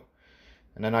here. No.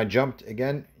 And then I jumped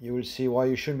again. You will see why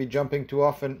you shouldn't be jumping too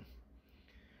often.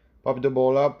 Pop the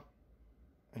ball up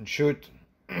and shoot.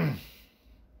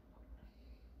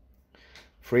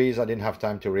 Freeze. I didn't have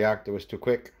time to react. It was too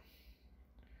quick.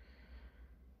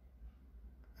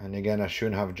 And again, I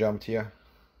shouldn't have jumped here.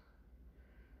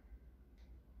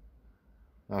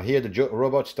 Now here the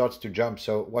robot starts to jump.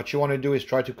 So what you want to do is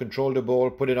try to control the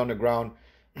ball, put it on the ground,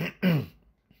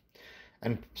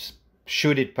 and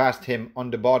shoot it past him on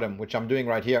the bottom, which I'm doing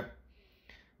right here.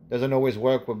 Doesn't always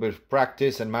work, but with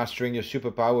practice and mastering your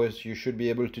superpowers, you should be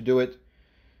able to do it.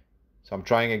 So I'm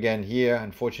trying again here.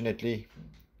 Unfortunately,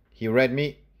 he read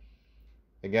me.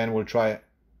 Again, we'll try it,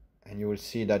 and you will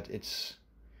see that it's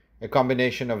a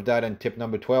combination of that and tip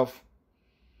number 12.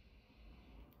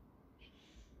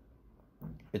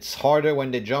 It's harder when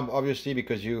they jump, obviously,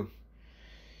 because you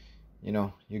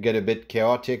get a bit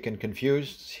chaotic and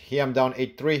confused. Here I'm down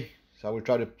 8-3, so I will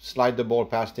try to slide the ball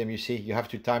past him. You see, you have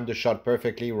to time the shot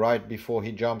perfectly right before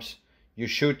he jumps. You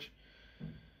shoot.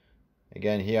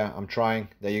 Again, here I'm trying.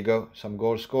 There you go. Some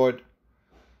goals scored.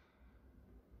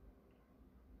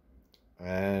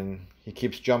 And he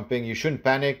keeps jumping. You shouldn't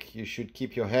panic. You should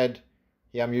keep your head.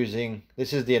 Here I'm using,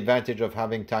 this is the advantage of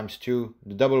having ×2,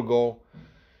 the double goal.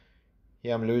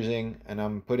 Here I'm losing and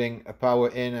I'm putting a power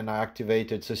in and I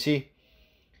activate it. So see,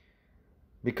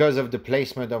 because of the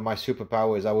placement of my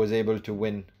superpowers, I was able to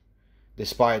win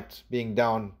despite being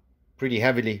down pretty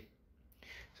heavily.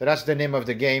 So that's the name of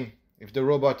the game. If the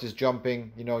robot is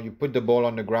jumping, you put the ball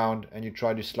on the ground and you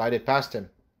try to slide it past him.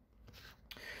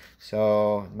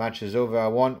 So match is over. I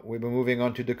won. We'll be moving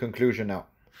on to the conclusion now.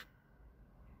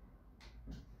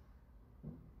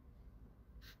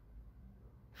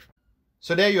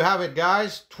 So there you have it,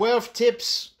 guys. 12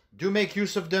 tips. Do make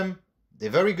use of them. They're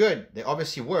very good. They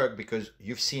obviously work because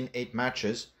you've seen 8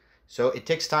 matches. So it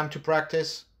takes time to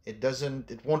practice. It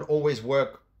won't always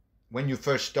work when you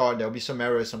first start. There'll be some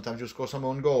errors. Sometimes you'll score some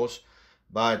own goals.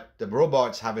 But the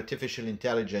robots have artificial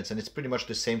intelligence and it's pretty much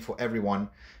the same for everyone.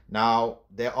 Now,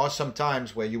 there are some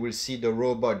times where you will see the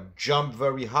robot jump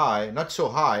very high, not so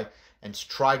high, and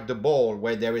strike the ball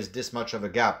where there is this much of a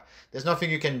gap. There's nothing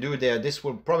you can do there. This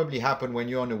will probably happen when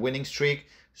you're on a winning streak.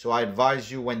 So I advise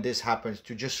you when this happens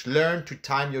to just learn to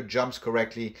time your jumps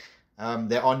correctly.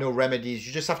 There are no remedies.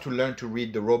 You just have to learn to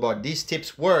read the robot. These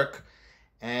tips work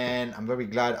and I'm very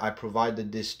glad I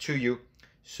provided this to you.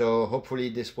 So hopefully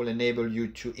this will enable you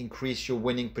to increase your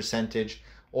winning percentage.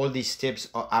 All these tips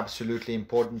are absolutely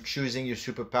important. Choosing your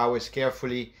superpowers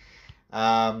carefully.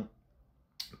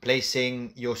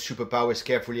 Placing your superpowers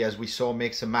carefully, as we saw,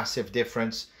 makes a massive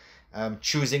difference.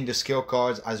 Choosing the skill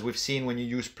cards, as we've seen, when you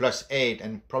use +8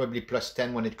 and probably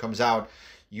 +10 when it comes out,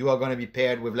 you are going to be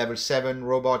paired with level 7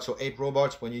 robots or 8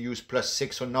 robots. When you use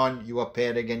 +6 or none, you are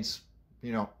paired against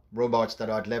robots that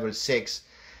are at level 6.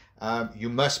 You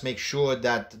must make sure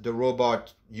that the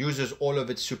robot uses all of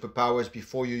its superpowers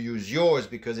before you use yours,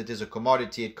 because it is a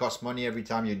commodity. It costs money every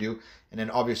time you do. And then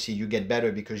obviously you get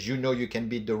better because you can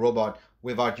beat the robot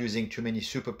without using too many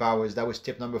superpowers. That was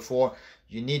tip number 4.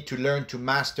 You need to learn to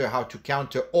master how to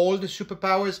counter all the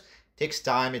superpowers. It takes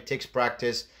time, it takes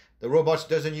practice. The robot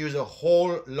doesn't use a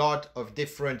whole lot of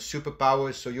different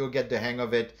superpowers, so you'll get the hang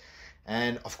of it.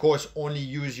 And of course, only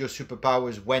use your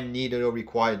superpowers when needed or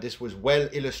required. This was well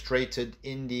illustrated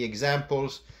in the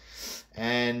examples.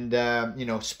 And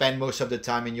spend most of the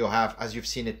time in your half. As you've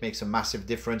seen, it makes a massive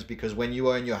difference, because when you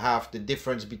are in your half, the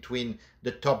difference between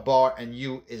the top bar and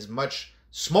you is much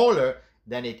smaller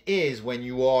than it is when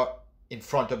you are in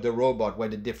front of the robot, where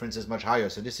the difference is much higher.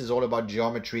 So this is all about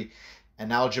geometry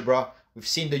and algebra. We've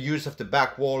seen the use of the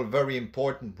back wall, very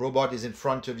important. Robot is in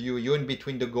front of you. You're in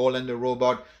between the goal and the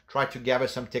robot. Try to gather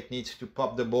some techniques to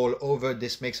pop the ball over.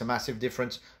 This makes a massive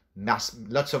difference.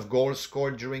 Lots of goals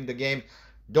scored during the game.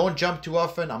 Don't jump too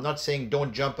often. I'm not saying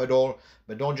don't jump at all,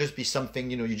 but don't just be something,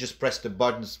 you know, you just press the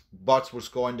buttons. Bots will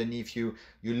score underneath you.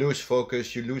 You lose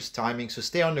focus. You lose timing. So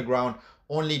stay on the ground.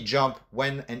 Only jump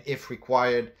when and if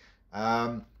required.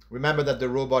 Remember that the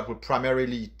robot will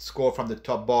primarily score from the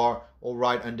top bar or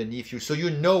right underneath you. So you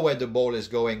know where the ball is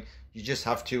going. You just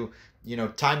have to, you know,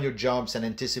 time your jumps and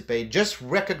anticipate. Just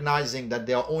recognizing that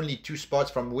there are only 2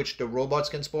 spots from which the robots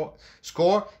can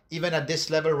score. Even at this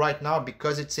level right now,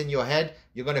 because it's in your head,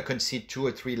 you're going to concede 2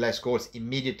 or 3 less goals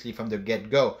immediately from the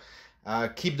get-go.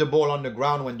 Keep the ball on the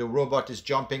ground when the robot is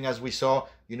jumping, as we saw.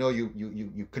 You know,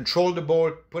 you control the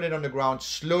ball, put it on the ground,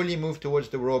 slowly move towards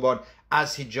the robot.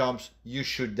 As he jumps, you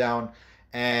shoot down.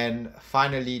 And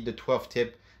finally, the 12th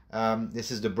tip.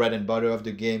 This is the bread and butter of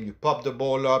the game. You pop the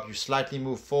ball up, you slightly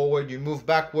move forward, you move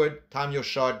backward, time your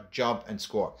shot, jump, and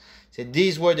score. So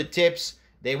these were the tips.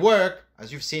 They work.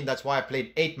 As you've seen, that's why I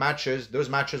played 8 matches. Those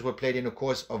matches were played in the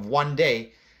course of 1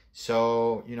 day.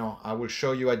 So, you know, I will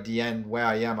show you at the end where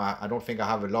I am. I don't think I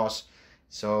have a loss.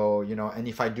 So, you know, and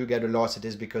if I do get a loss, it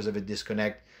is because of a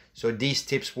disconnect. So these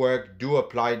tips work. Do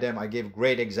apply them. I gave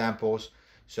great examples.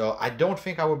 So I don't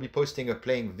think I will be posting a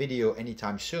playing video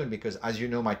anytime soon because, as you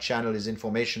know, my channel is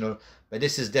informational. But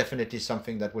this is definitely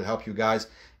something that will help you guys.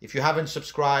 If you haven't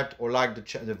subscribed or liked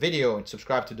the video and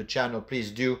subscribed to the channel,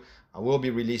 please do. I will be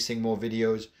releasing more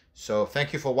videos. So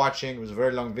thank you for watching. It was a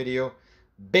very long video.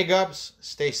 Big ups.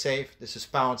 Stay safe. This is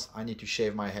Pounce. I need to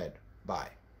shave my head.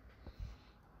 Bye.